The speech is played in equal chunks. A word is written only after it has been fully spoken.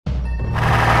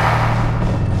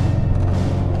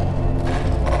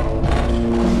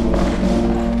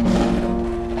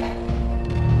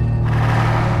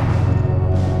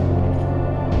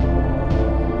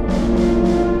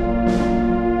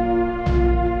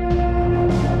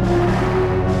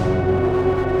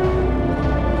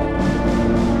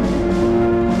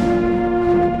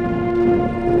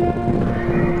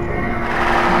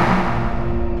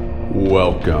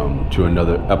Welcome to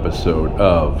another episode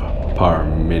of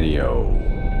Parmenio.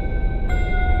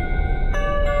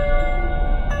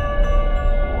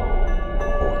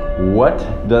 What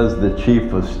does the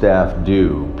Chief of Staff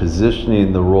do?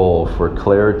 Positioning the role for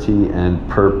clarity and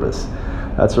purpose.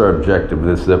 That's our objective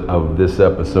of this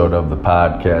episode of the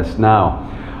podcast. Now,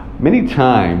 many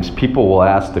times people will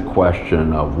ask the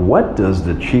question of what does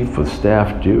the Chief of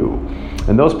Staff do?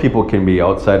 And those people can be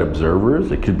outside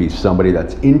observers. It could be somebody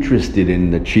that's interested in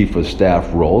the Chief of Staff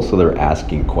role, so they're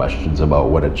asking questions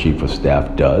about what a Chief of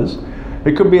Staff does.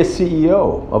 It could be a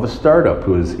CEO of a startup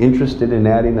who is interested in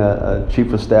adding a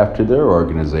Chief of Staff to their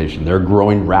organization. They're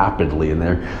growing rapidly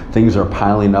and things are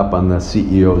piling up on the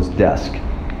CEO's desk.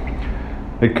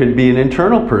 It could be an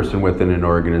internal person within an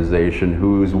organization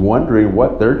who's wondering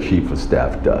what their Chief of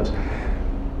Staff does.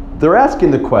 They're asking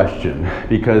the question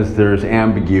because there's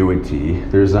ambiguity,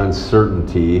 there's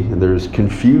uncertainty, and there's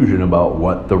confusion about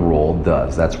what the role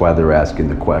does. That's why they're asking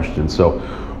the question. So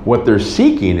what they're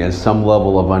seeking is some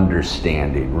level of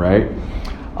understanding, right?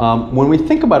 When we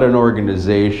think about an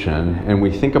organization and we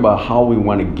think about how we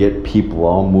want to get people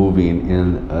all moving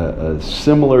in a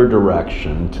similar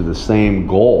direction to the same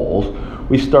goals,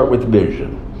 we start with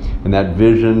vision. And that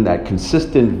vision, that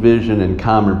consistent vision and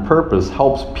common purpose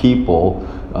helps people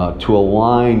to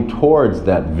align towards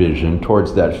that vision,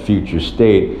 towards that future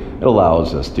state. It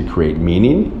allows us to create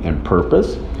meaning and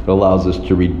purpose. It allows us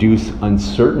to reduce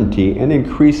uncertainty and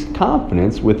increase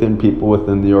confidence within people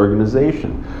within the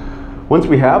organization. Once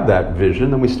we have that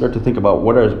vision, then we start to think about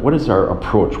what is our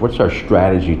approach, what's our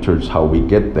strategy towards how we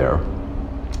get there.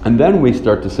 And then we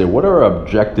start to say, what are our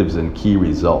objectives and key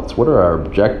results? What are our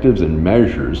objectives and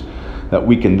measures that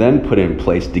we can then put in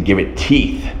place to give it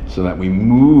teeth so that we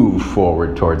move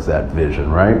forward towards that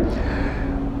vision, right?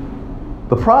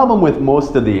 The problem with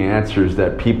most of the answers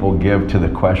that people give to the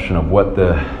question of what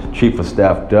the Chief of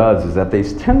Staff does is that they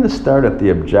tend to start at the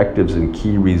objectives and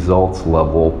key results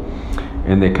level,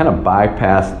 and they kind of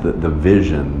bypass the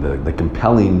vision, the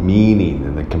compelling meaning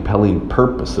and the compelling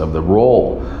purpose of the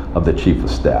role of the Chief of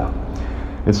Staff.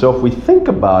 And so if we think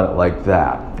about it like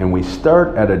that, and we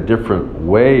start at a different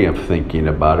way of thinking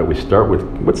about it, we start with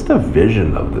what's the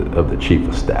vision of the Chief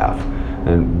of Staff?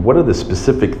 And what are the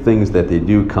specific things that they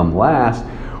do come last?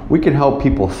 We can help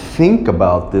people think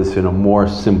about this in a more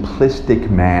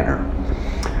simplistic manner.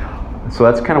 So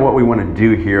that's kind of what we want to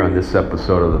do here on this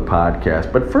episode of the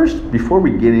podcast. But first, before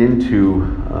we get into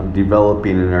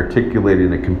developing and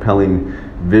articulating a compelling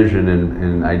vision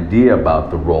and idea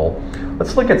about the role,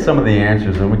 let's look at some of the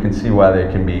answers and we can see why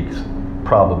they can be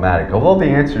problematic. Although the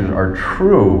answers are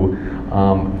true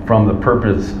from the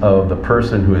purpose of the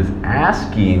person who is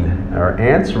asking or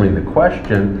answering the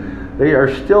question, they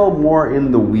are still more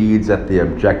in the weeds at the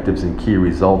objectives and key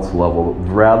results level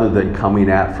rather than coming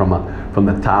at from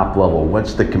the top level.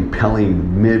 What's the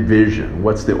compelling vision?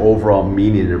 What's the overall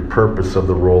meaning and purpose of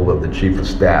the role of the Chief of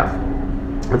Staff?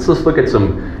 Let's just look at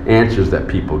some answers that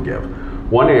people give.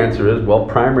 One answer is, well,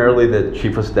 primarily the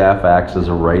Chief of Staff acts as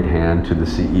a right hand to the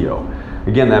CEO.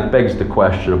 Again, that begs the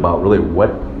question about really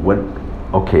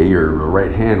okay, you're a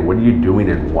right hand, what are you doing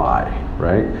and why,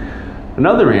 right?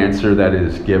 Another answer that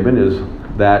is given is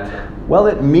that, well,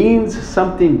 it means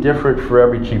something different for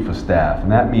every Chief of Staff.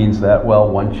 And that means that, well,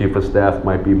 one Chief of Staff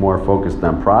might be more focused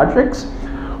on projects.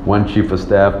 One Chief of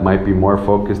Staff might be more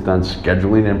focused on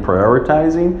scheduling and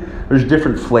prioritizing. There's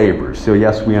different flavors. So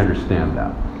yes, we understand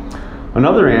that.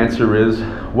 Another answer is,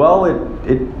 well,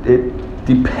 it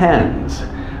depends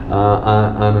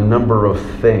on a number of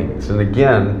things. And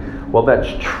again, while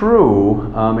that's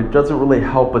true, it doesn't really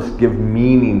help us give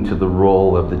meaning to the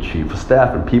role of the Chief of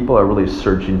Staff, and people are really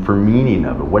searching for meaning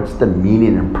of it. What's the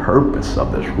meaning and purpose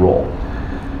of this role?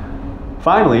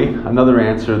 Finally, another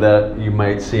answer that you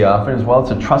might see often is, well,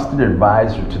 it's a trusted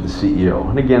advisor to the CEO.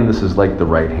 And again, this is like the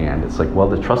right hand. It's like, well,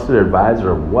 the trusted advisor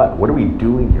of what? What are we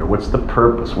doing here? What's the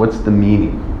purpose? What's the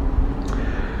meaning?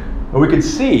 And we can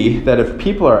see that if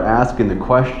people are asking the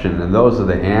question and those are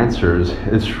the answers,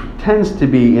 it tends to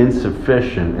be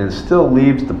insufficient and still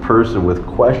leaves the person with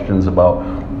questions about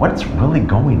what's really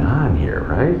going on here,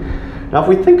 right? Now, if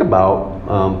we think about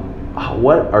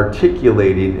what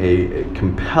articulating a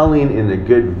compelling and a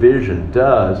good vision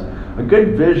does, a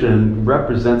good vision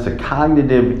represents a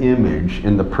cognitive image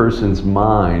in the person's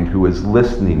mind who is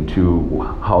listening to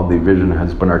how the vision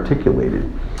has been articulated.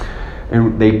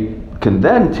 And they can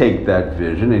then take that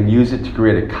vision and use it to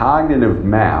create a cognitive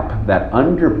map that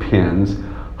underpins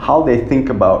how they think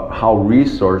about how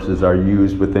resources are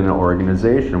used within an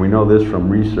organization. We know this from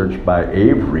research by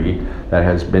Avery that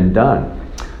has been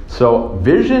done. So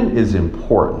vision is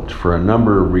important for a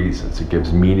number of reasons. It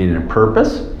gives meaning and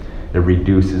purpose. It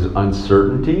reduces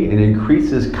uncertainty and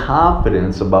increases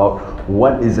confidence about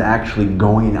what is actually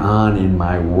going on in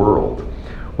my world.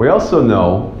 We also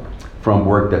know from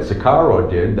work that Sakaro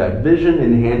did that vision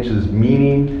enhances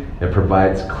meaning, it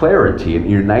provides clarity, and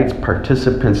unites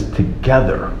participants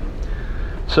together.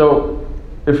 So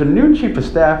if a new chief of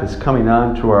staff is coming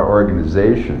on to our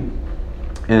organization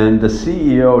and the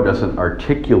CEO doesn't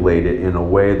articulate it in a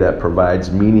way that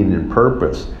provides meaning and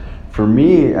purpose, for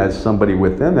me as somebody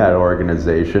within that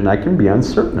organization, I can be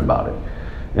uncertain about it.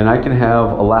 And I can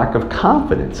have a lack of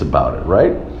confidence about it,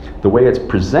 right? The way it's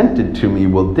presented to me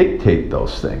will dictate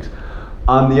those things.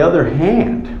 On the other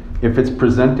hand, if it's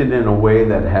presented in a way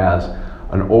that has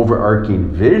an overarching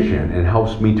vision and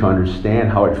helps me to understand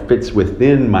how it fits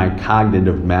within my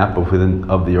cognitive map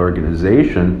of the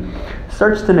organization, it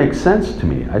starts to make sense to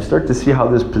me. I start to see how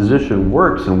this position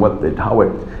works and how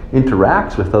it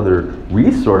interacts with other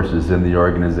resources in the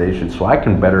organization so I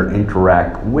can better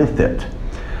interact with it.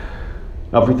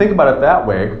 Now, if we think about it that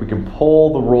way, we can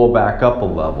pull the role back up a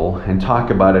level and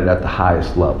talk about it at the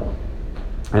highest level.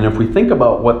 And if we think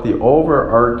about what the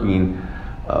overarching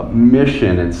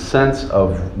mission and sense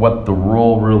of what the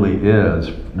role really is,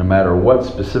 no matter what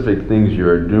specific things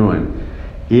you're doing,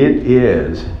 it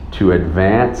is to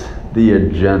advance the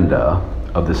agenda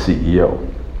of the CEO.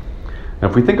 Now,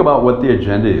 if we think about what the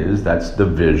agenda is, that's the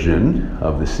vision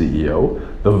of the CEO,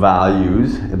 the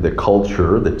values, the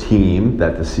culture, the team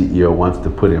that the CEO wants to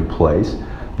put in place,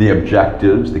 the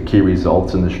objectives, the key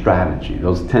results, and the strategy.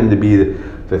 Those tend to be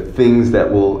the things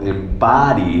that will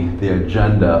embody the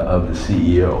agenda of the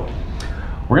CEO.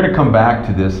 We're going to come back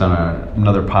to this on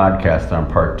another podcast on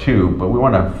part 2, but we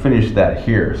want to finish that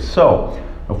here. So,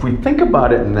 if we think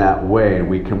about it in that way, and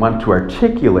we can want to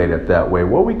articulate it that way,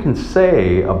 what we can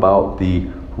say about the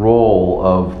role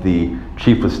of the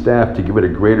Chief of Staff to give it a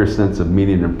greater sense of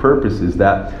meaning and purpose is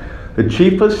that the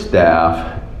Chief of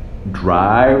Staff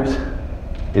drives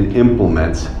and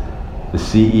implements the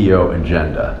CEO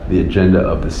agenda, the agenda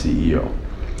of the CEO.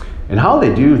 And how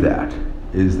they do that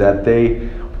is that they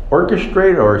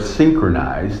orchestrate or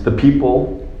synchronize the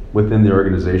people within the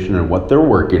organization and what they're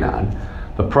working on,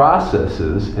 the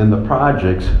processes and the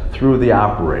projects through the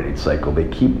operating cycle. They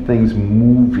keep things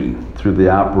moving through the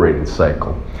operating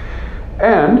cycle.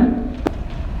 And,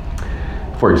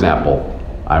 for example,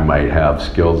 I might have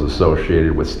skills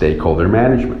associated with stakeholder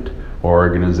management, or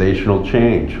organizational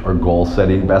change, or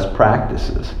goal-setting best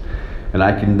practices. And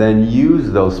I can then use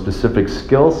those specific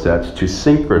skill sets to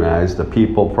synchronize the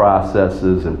people,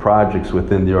 processes, and projects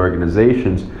within the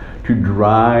organizations to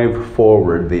drive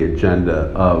forward the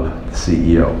agenda of the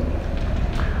CEO.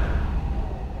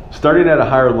 Starting at a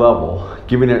higher level,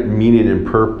 giving it meaning and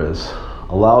purpose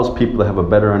allows people to have a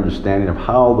better understanding of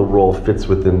how the role fits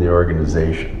within the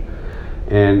organization.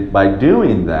 And by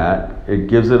doing that, it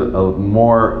gives it a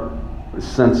more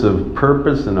sense of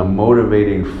purpose and a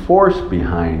motivating force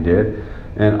behind it,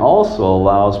 and also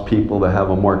allows people to have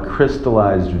a more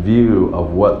crystallized view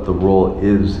of what the role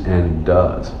is and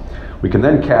does. We can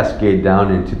then cascade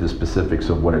down into the specifics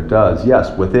of what it does.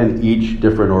 Yes, within each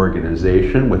different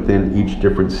organization, within each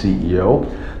different CEO,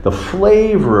 the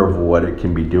flavor of what it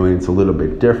can be doing is a little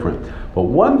bit different. But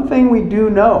one thing we do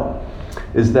know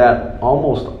is that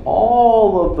almost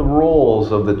all of the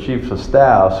roles of the Chiefs of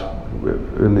Staff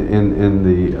in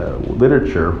the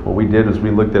literature, what we did is we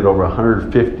looked at over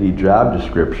 150 job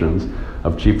descriptions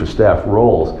of Chief of Staff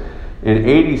roles, and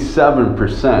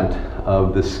 87%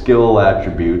 of the skill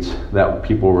attributes that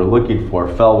people were looking for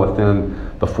fell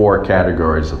within the 4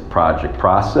 categories of project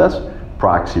process,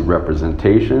 proxy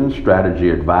representation, strategy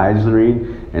advisory,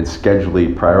 and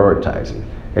scheduling prioritizing.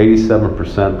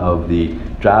 87% of the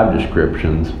job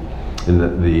descriptions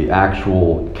in the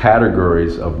actual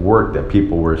categories of work that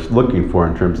people were looking for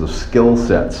in terms of skill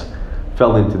sets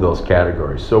fell into those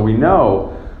categories. So we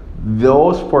know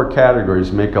those 4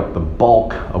 categories make up the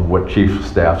bulk of what chief of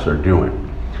staffs are doing.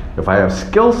 If I have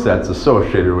skill sets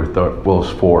associated with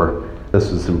those 4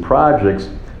 businesses and projects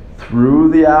through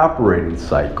the operating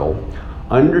cycle,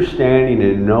 understanding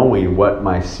and knowing what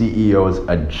my CEO's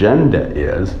agenda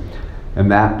is, and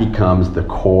that becomes the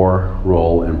core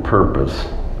role and purpose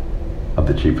of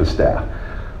the Chief of Staff.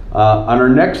 On our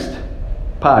next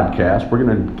podcast, we're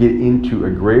going to get into a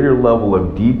greater level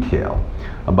of detail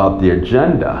about the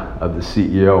agenda of the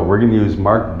CEO. We're going to use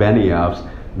Mark Benioff's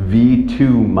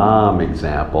V2MOM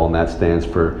example, and that stands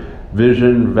for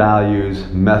Vision, Values,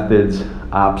 Methods,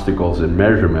 Obstacles, and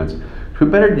Measurements, to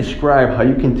better describe how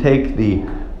you can take the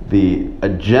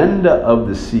agenda of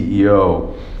the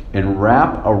CEO and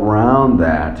wrap around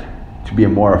that to be a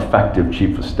more effective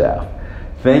Chief of Staff.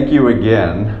 Thank you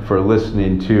again for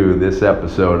listening to this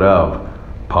episode of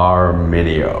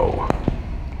Parmenio.